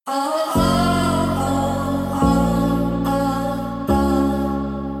Hello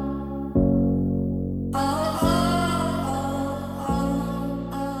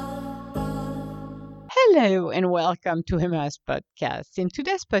and welcome to Emma's podcast. In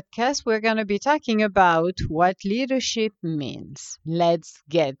today's podcast, we're going to be talking about what leadership means. Let's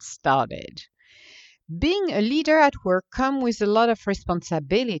get started. Being a leader at work comes with a lot of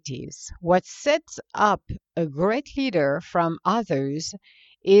responsibilities. What sets up a great leader from others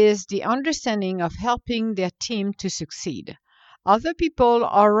is the understanding of helping their team to succeed. Other people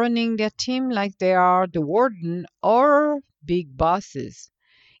are running their team like they are the warden or big bosses.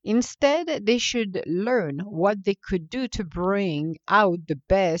 Instead, they should learn what they could do to bring out the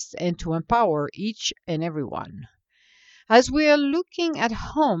best and to empower each and everyone. As we are looking at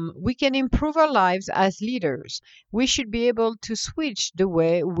home, we can improve our lives as leaders. We should be able to switch the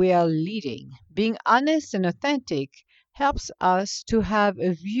way we are leading. Being honest and authentic helps us to have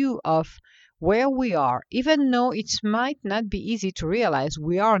a view of where we are, even though it might not be easy to realize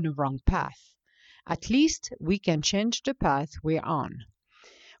we are on the wrong path. At least we can change the path we're on.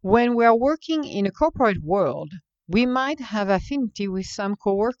 When we are working in a corporate world, we might have affinity with some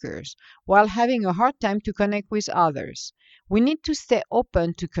coworkers while having a hard time to connect with others. We need to stay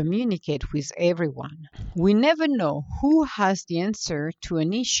open to communicate with everyone. We never know who has the answer to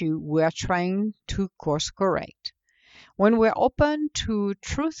an issue we are trying to course correct. When we're open to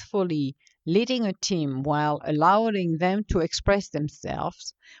truthfully leading a team while allowing them to express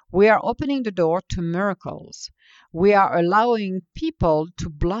themselves, we are opening the door to miracles. We are allowing people to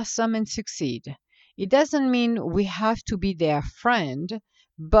blossom and succeed. It doesn't mean we have to be their friend,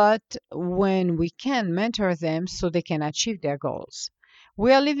 but when we can mentor them so they can achieve their goals.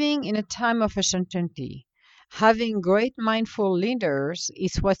 We are living in a time of uncertainty. Having great mindful leaders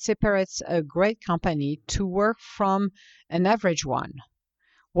is what separates a great company to work from an average one.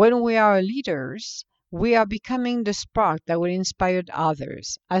 When we are leaders, we are becoming the spark that will inspire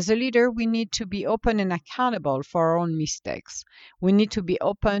others. As a leader, we need to be open and accountable for our own mistakes. We need to be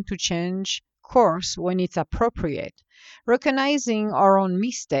open to change course when it's appropriate. Recognizing our own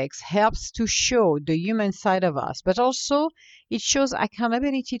mistakes helps to show the human side of us, but also it shows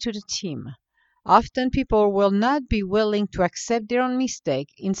accountability to the team. Often people will not be willing to accept their own mistake.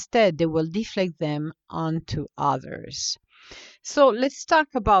 Instead, they will deflect them onto others. So let's talk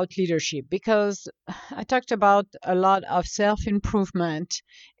about leadership because I talked about a lot of self improvement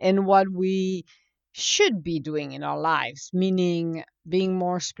and what we should be doing in our lives, meaning being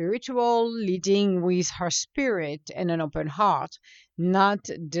more spiritual, leading with our spirit and an open heart, not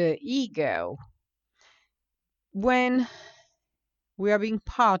the ego. When we are being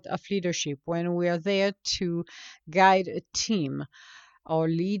part of leadership, when we are there to guide a team or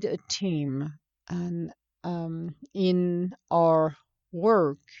lead a team and in our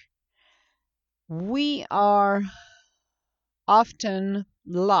work, we are often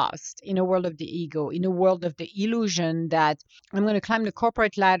lost in a world of the ego, in a world of the illusion that I'm going to climb the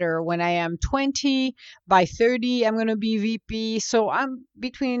corporate ladder when I am 20, by 30, I'm going to be VP. So I'm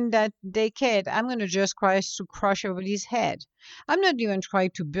between that decade, I'm going to just try to crush everybody's head. I'm not even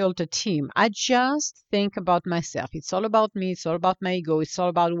trying to build a team. I just think about myself. It's all about me. It's all about my ego. It's all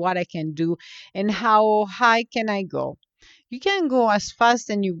about what I can do and how high can I go. You can go as fast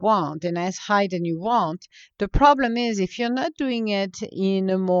as you want and as high as you want. The problem is if you're not doing it in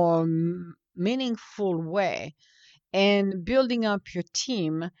a more meaningful way and building up your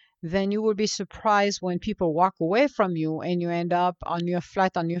team, then you will be surprised when people walk away from you and you end up on your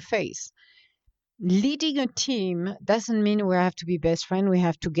flat on your face. Leading a team doesn't mean we have to be best friends. We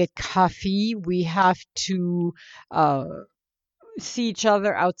have to get coffee. We have to uh, see each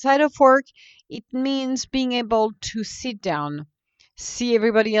other outside of work. It means being able to sit down, see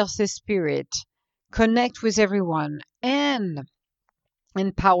everybody else's spirit, connect with everyone, and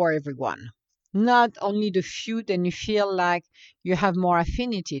empower everyone. Not only the few, then you feel like you have more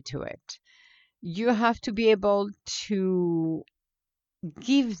affinity to it. You have to be able to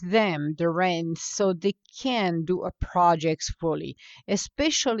give them the reins so they can do a project fully,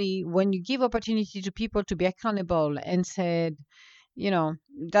 especially when you give opportunity to people to be accountable and said,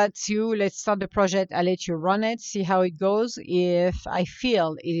 that's you. Let's start the project. I'll let you run it, see how it goes. If I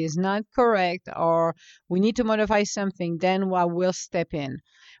feel it is not correct or we need to modify something, then I will step in.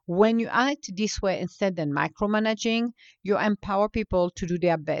 When you act this way instead than micromanaging, you empower people to do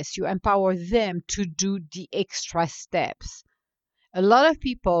their best. You empower them to do the extra steps. A lot of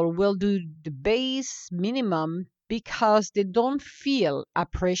people will do the base minimum because they don't feel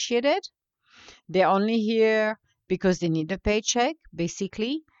appreciated. They're only here because they need a paycheck,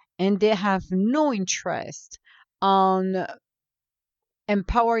 basically, and they have no interest on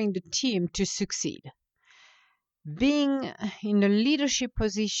empowering the team to succeed. Being in a leadership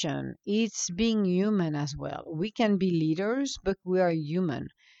position, it's being human as well. We can be leaders, but we are human.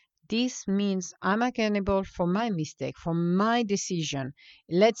 This means I'm accountable for my mistake, for my decision.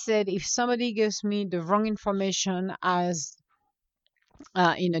 Let's say if somebody gives me the wrong information as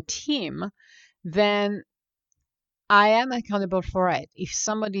in a team, then I am accountable for it. If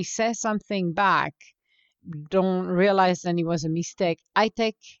somebody says something back, don't realize that it was a mistake, I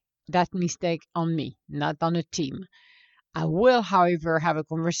take that mistake on me, not on a team. I will, however, have a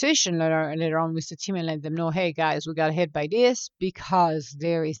conversation later on with the team and let them know, hey guys, we got hit by this because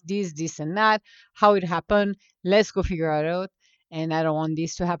there is this, and that, how it happened. Let's go figure it out. And I don't want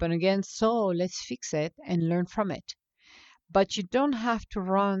this to happen again. So let's fix it and learn from it. But you don't have to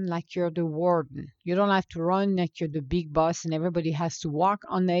run like you're the warden. You don't have to run like you're the big boss and everybody has to walk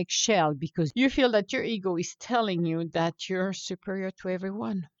on the eggshell because you feel that your ego is telling you that you're superior to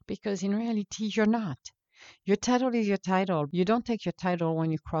everyone. Because in reality, you're not. Your title is your title. You don't take your title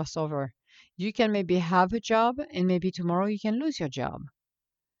when you cross over. You can maybe have a job and maybe tomorrow you can lose your job.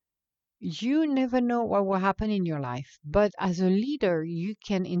 You never know what will happen in your life, but as a leader, you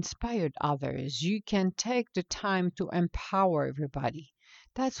can inspire others. You can take the time to empower everybody.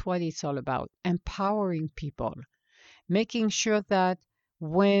 That's what it's all about, empowering people, making sure that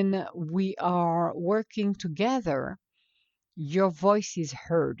when we are working together, your voice is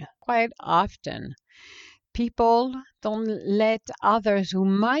heard. Quite often, people don't let others who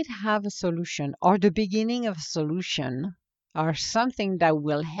might have a solution or the beginning of a solution or something that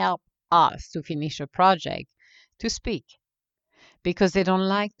will help us to finish a project to speak because they don't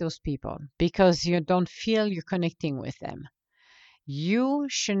like those people, because you don't feel you're connecting with them. You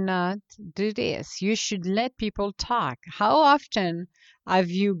should not do this. You should let people talk. How often have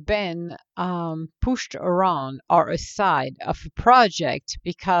you been pushed around or aside of a project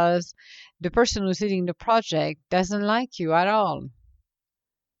because the person who's leading the project doesn't like you at all?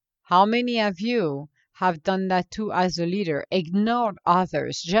 How many of you have done that too as a leader? Ignored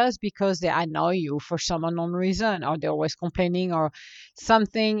others just because they annoy you for some unknown reason, or they're always complaining, or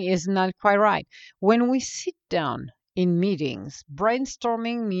something is not quite right. When we sit down in meetings,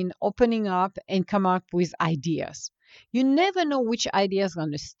 brainstorming means opening up and come up with ideas. You never know which idea is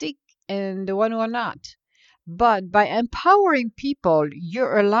going to stick and the one who are not. But by empowering people, you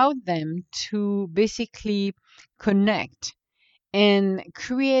allow them to basically connect and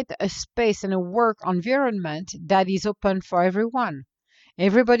create a space and a work environment that is open for everyone.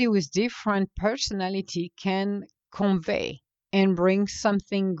 Everybody with different personality can convey and bring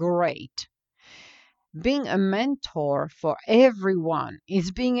something great. Being a mentor for everyone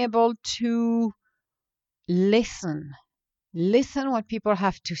is being able to listen. Listen what people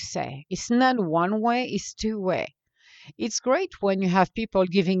have to say. It's not one way, it's two way. It's great when you have people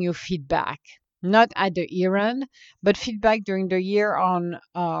giving you feedback, not at the year end, but feedback during the year on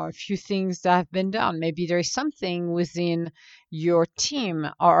a few things that have been done. Maybe there is something within your team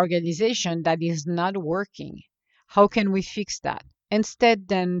or organization that is not working. How can we fix that? Instead,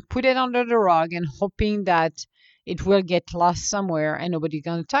 then put it under the rug and hoping that it will get lost somewhere and nobody's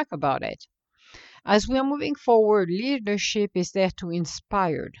going to talk about it. As we are moving forward, leadership is there to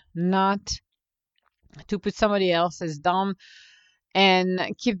inspire, not to put somebody else's down and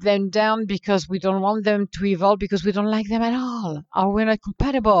keep them down because we don't want them to evolve because we don't like them at all, or we're not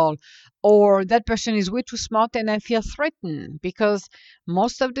compatible, or that person is way too smart and I feel threatened. Because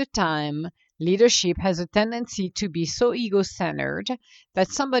most of the time, leadership has a tendency to be so ego-centered that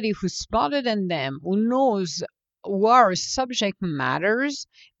somebody who's smarter than them, who knows where subject matters,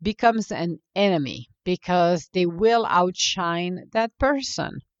 becomes an enemy because they will outshine that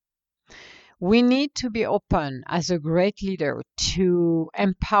person. We need to be open as a great leader to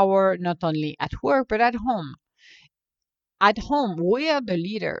empower not only at work, but at home. At home, we are the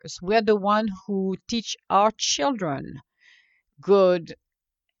leaders. We are the one who teach our children good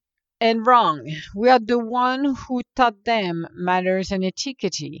and wrong. We are the one who taught them manners and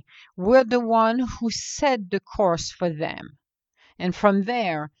etiquette. We're the one who set the course for them. And from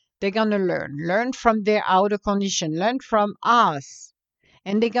there, they're going to learn from their outer condition, learn from us.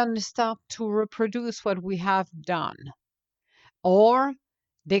 And they're going to start to reproduce what we have done. Or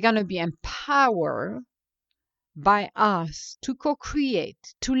they're going to be empowered by us to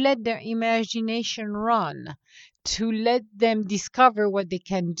co-create, to let their imagination run, to let them discover what they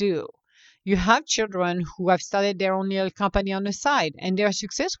can do. You have children who have started their own little company on the side and they're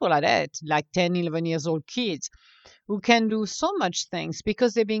successful at it, like 10, 11 years old kids who can do so much things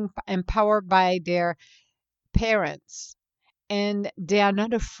because they're being empowered by their parents. And they are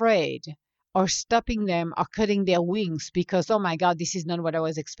not afraid or stopping them or cutting their wings because, oh my God, this is not what I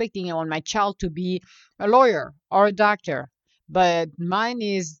was expecting. I want my child to be a lawyer or a doctor, but mine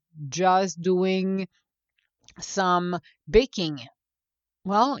is just doing some baking.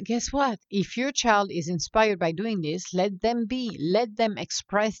 Well, guess what? If your child is inspired by doing this, let them be, let them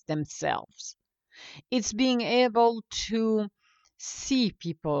express themselves. It's being able to see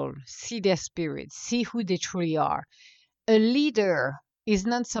people, see their spirit, see who they truly are. A leader is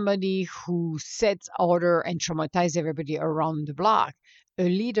not somebody who sets order and traumatizes everybody around the block. A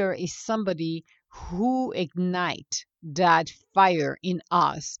leader is somebody who ignite that fire in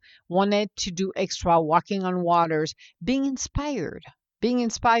us, wanted to do extra, walking on waters, being inspired. Being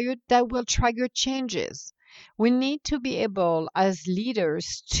inspired that will trigger changes. We need to be able as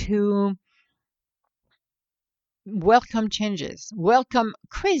leaders to welcome changes, welcome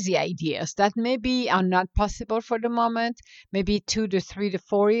crazy ideas that maybe are not possible for the moment, maybe 2 to 3 to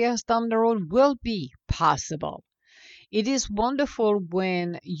 4 years down the road will be possible. It is wonderful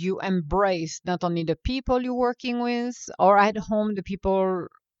when you embrace not only the people you're working with or at home, the people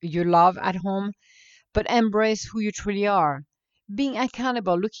you love at home, but embrace who you truly are. Being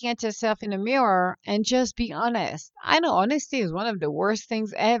accountable, looking at yourself in the mirror and just be honest. I know honesty is one of the worst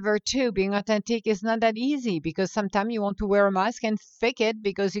things ever, too. Being authentic is not that easy because sometimes you want to wear a mask and fake it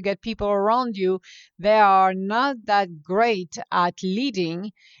because you get people around you that are not that great at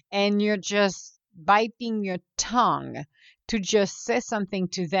leading and you're just biting your tongue to just say something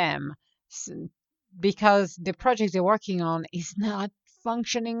to them because the project they're working on is not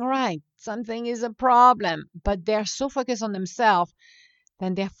functioning right. Something is a problem, but they're so focused on themselves,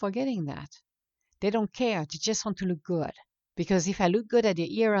 then they're forgetting that. They don't care. They just want to look good. Because if I look good at the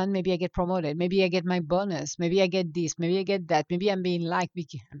year end, maybe I get promoted. Maybe I get my bonus. Maybe I get this. Maybe I get that. Maybe I'm being liked.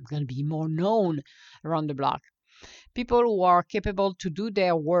 I'm going to be more known around the block. People who are capable to do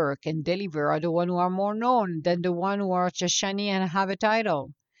their work and deliver are the ones who are more known than the ones who are just shiny and have a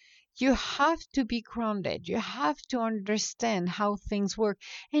title. You have to be grounded. You have to understand how things work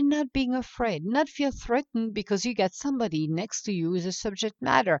and not being afraid, not feel threatened because you got somebody next to you who's a subject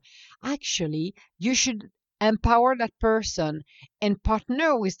matter. Actually, you should empower that person and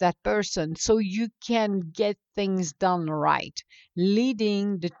partner with that person so you can get things done right.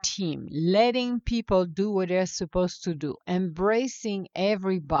 Leading the team, letting people do what they're supposed to do, embracing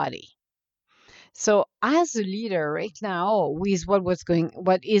everybody. So as a leader right now, with what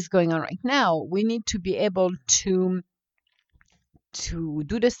is going on right now, we need to be able to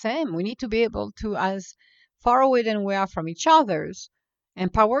do the same. We need to be able to, as far away than we are from each other's,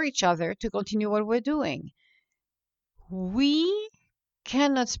 empower each other to continue what we're doing. We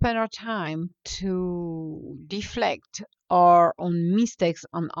cannot spend our time to deflect our own mistakes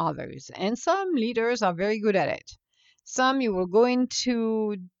on others. And some leaders are very good at it. Some you will go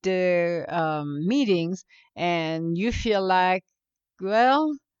into the meetings and you feel like,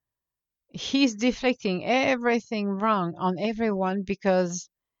 well, he's deflecting everything wrong on everyone because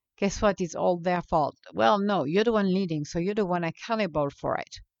guess what? It's all their fault. Well, no, you're the one leading, so you're the one accountable for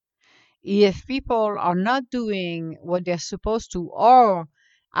it. If people are not doing what they're supposed to or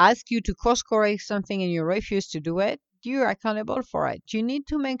ask you to course correct something and you refuse to do it, you're accountable for it. You need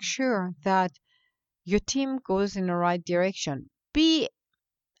to make sure that your team goes in the right direction. Be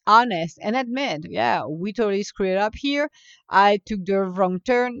honest and admit, yeah, we totally screwed up here. I took the wrong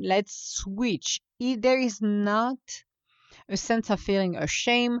turn. Let's switch. There is not a sense of feeling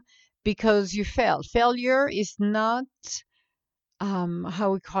ashamed because you failed. Failure is not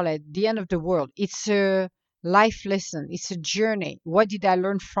how we call it, the end of the world. It's a life lesson. It's a journey. What did I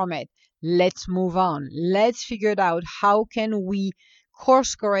learn from it? Let's move on. Let's figure it out. How can we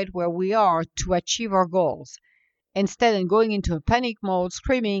course correct where we are to achieve our goals? Instead of going into a panic mode,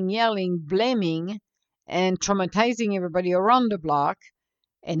 screaming, yelling, blaming, and traumatizing everybody around the block,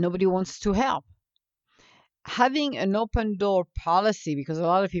 and nobody wants to help. Having an open door policy, because a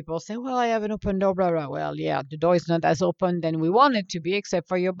lot of people say, well, I have an open door, blah, blah. Well, yeah, the door is not as open than we want it to be, except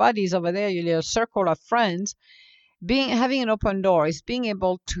for your buddies over there, your little circle of friends. Having an open door is being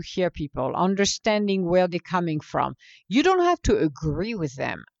able to hear people, understanding where they're coming from. You don't have to agree with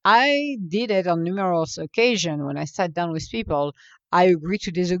them. I did it on numerous occasions when I sat down with people. I agree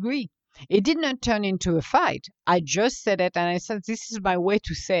to disagree. It did not turn into a fight. I just said it and I said, this is my way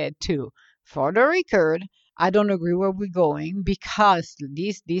to say it too. For the record, I don't agree where we're going because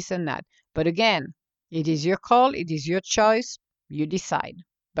this, and that. But again, it is your call. It is your choice. You decide.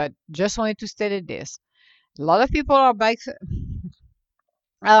 But just wanted to state this. A lot of people are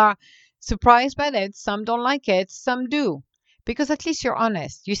surprised by it. Some don't like it. Some do. because at least you're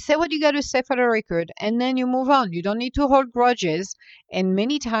honest. You say what you got to say for the record, and then you move on. You don't need to hold grudges. And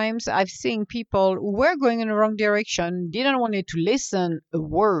many times I've seen people who were going in the wrong direction, didn't want to listen a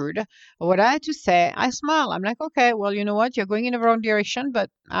word of what I had to say. I smile. I'm like, okay, well, you know what? You're going in the wrong direction, but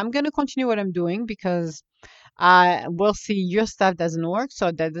I'm going to continue what I'm doing because I will see your stuff doesn't work.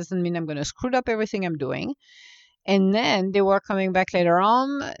 So that doesn't mean I'm going to screw up everything I'm doing. And then they were coming back later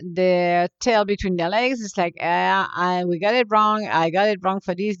on, their tail between their legs. It's like, we got it wrong. I got it wrong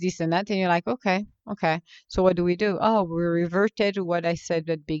for this, and that. And you're like, okay, okay. So what do we do? Oh, we reverted to what I said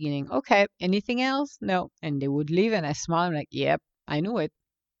at the beginning. Okay. Anything else? No. And they would leave, and I smile. I'm like, yep, I knew it.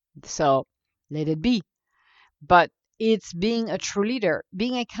 So let it be. But it's being a true leader,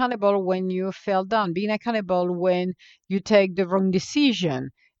 being accountable when you fell down, being accountable when you take the wrong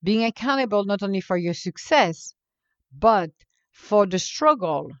decision, being accountable not only for your success, but for the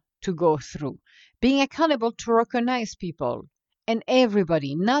struggle to go through, being accountable to recognize people and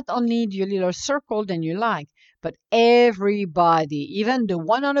everybody, not only your little circle that you like, but everybody, even the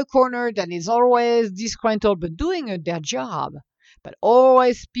one on the corner that is always disgruntled but doing their job, but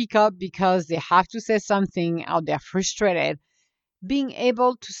always speak up because they have to say something or they're frustrated, being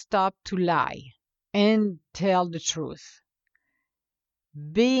able to stop to lie and tell the truth.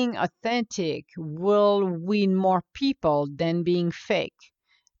 Being authentic will win more people than being fake.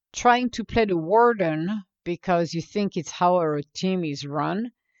 Trying to play the warden because you think it's how our team is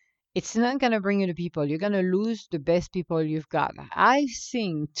run, it's not going to bring you the people. You're going to lose the best people you've got. I've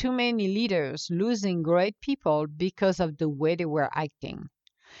seen too many leaders losing great people because of the way they were acting,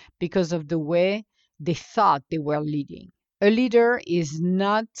 because of the way they thought they were leading. A leader is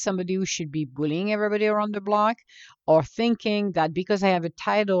not somebody who should be bullying everybody around the block or thinking that because I have a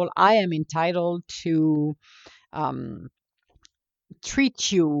title, I am entitled to um,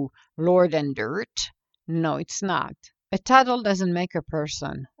 treat you Lord and dirt. No, it's not. A title doesn't make a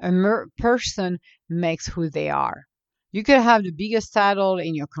person. Person makes who they are. You could have the biggest title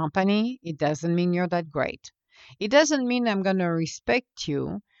in your company. It doesn't mean you're that great. It doesn't mean I'm going to respect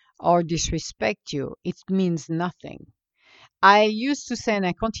you or disrespect you. It means nothing. I used to say, and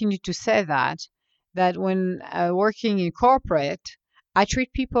I continue to say that when working in corporate, I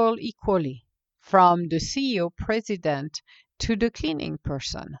treat people equally, from the CEO, president, to the cleaning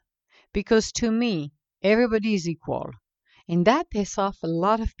person. Because to me, everybody is equal. And that pisses off a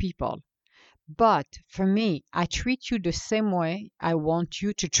lot of people. But for me, I treat you the same way I want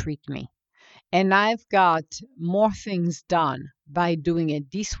you to treat me. And I've got more things done by doing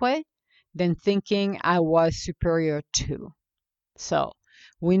it this way than thinking I was superior to. So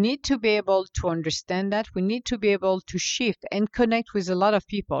we need to be able to understand that. We need to be able to shift and connect with a lot of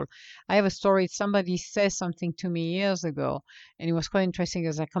people. I have a story. Somebody said something to me years ago, and it was quite interesting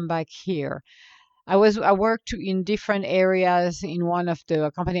as I come back here. I worked in different areas in one of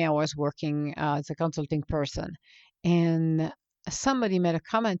the company I was working as a consulting person, and somebody made a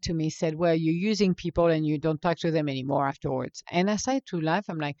comment to me, said, well, you're using people and you don't talk to them anymore afterwards. And I started to laugh.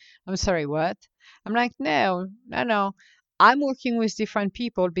 I'm like, I'm sorry, what? I'm like, no, no, no. I'm working with different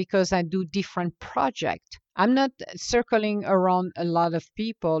people because I do different projects. I'm not circling around a lot of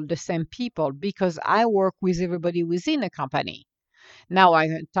people, the same people, because I work with everybody within a company. Now I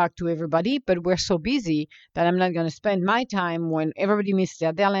talk to everybody, but we're so busy that I'm not going to spend my time when everybody meets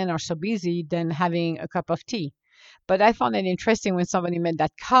their deadline or so busy than having a cup of tea. But I found it interesting when somebody made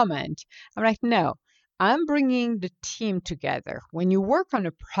that comment. I'm like, no, I'm bringing the team together. When you work on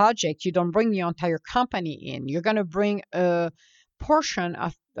a project, you don't bring the entire company in. You're going to bring a portion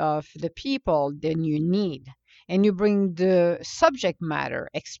of the people that you need. And you bring the subject matter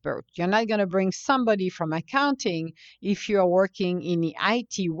expert. You're not going to bring somebody from accounting if you're working in the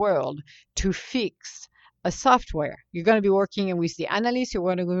IT world to fix a software. You're going to be working with the analysts, you're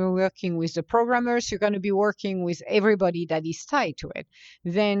going to be working with the programmers, you're going to be working with everybody that is tied to it.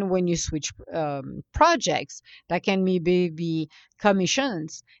 Then when you switch projects, that can be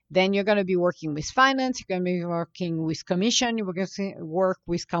commissions, then you're going to be working with finance, you're going to be working with commission, you're going to work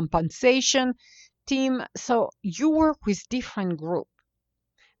with compensation team. So you work with different groups.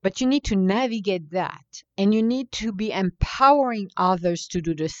 But you need to navigate that and you need to be empowering others to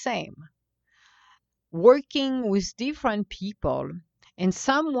do the same, working with different people. And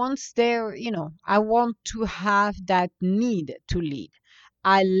some once they're, I want to have that need to lead.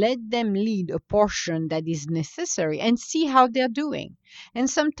 I let them lead a portion that is necessary and see how they're doing. And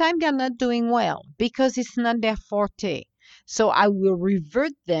sometimes they're not doing well because it's not their forte. So I will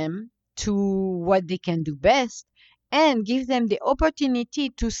revert them to what they can do best and give them the opportunity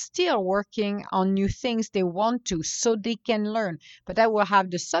to still working on new things they want to so they can learn, but I will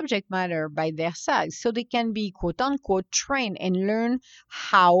have the subject matter by their side so they can be quote unquote trained and learn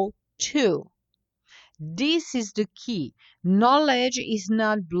how to. This is the key. Knowledge is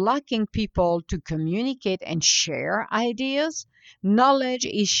not blocking people to communicate and share ideas. Knowledge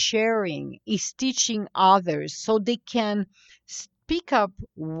is sharing, is teaching others so they can speak up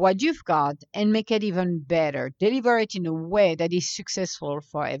what you've got and make it even better, deliver it in a way that is successful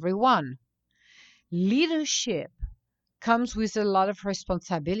for everyone. Leadership comes with a lot of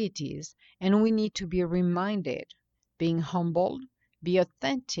responsibilities, and we need to be reminded being humble, be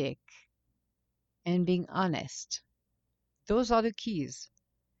authentic, and being honest. Those are the keys.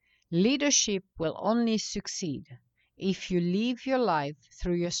 Leadership will only succeed if you live your life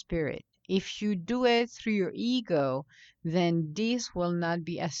through your spirit. If you do it through your ego, then this will not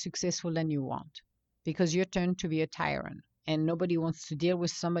be as successful as you want because you're turned to be a tyrant. And nobody wants to deal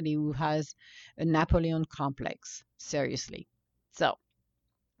with somebody who has a Napoleon complex. Seriously. So,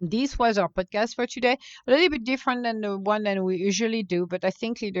 this was our podcast for today. A little bit different than the one that we usually do, but I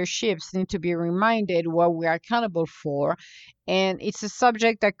think leaderships need to be reminded what we are accountable for. And it's a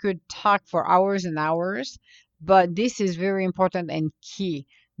subject that could talk for hours and hours, but this is very important and key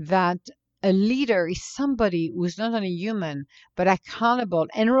that a leader is somebody who's not only human, but accountable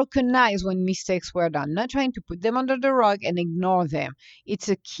and recognize when mistakes were done, not trying to put them under the rug and ignore them. It's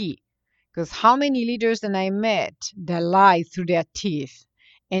a key. Because how many leaders that I met that lied through their teeth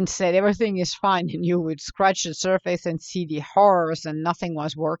and said everything is fine, and you would scratch the surface and see the horrors and nothing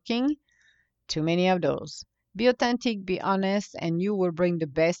was working? Too many of those. Be authentic, be honest, and you will bring the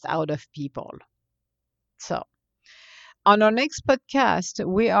best out of people. So, on our next podcast,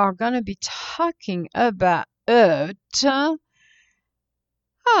 we are going to be talking about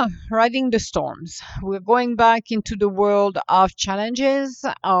riding the storms. We're going back into the world of challenges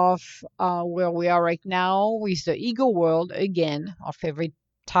of where we are right now with the ego world again, our favorite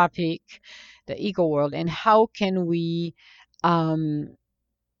topic, the ego world, and how can we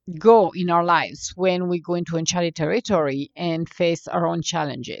go in our lives when we go into uncharted territory and face our own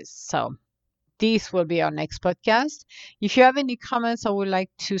challenges. So this will be our next podcast. If you have any comments or would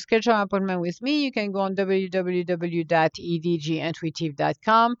like to schedule an appointment with me, you can go on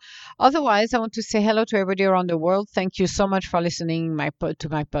www.edgintuitive.com. Otherwise, I want to say hello to everybody around the world. Thank you so much for listening to my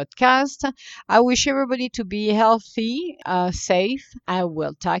podcast. I wish everybody to be healthy, safe. I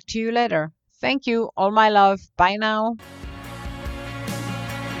will talk to you later. Thank you. All my love. Bye now.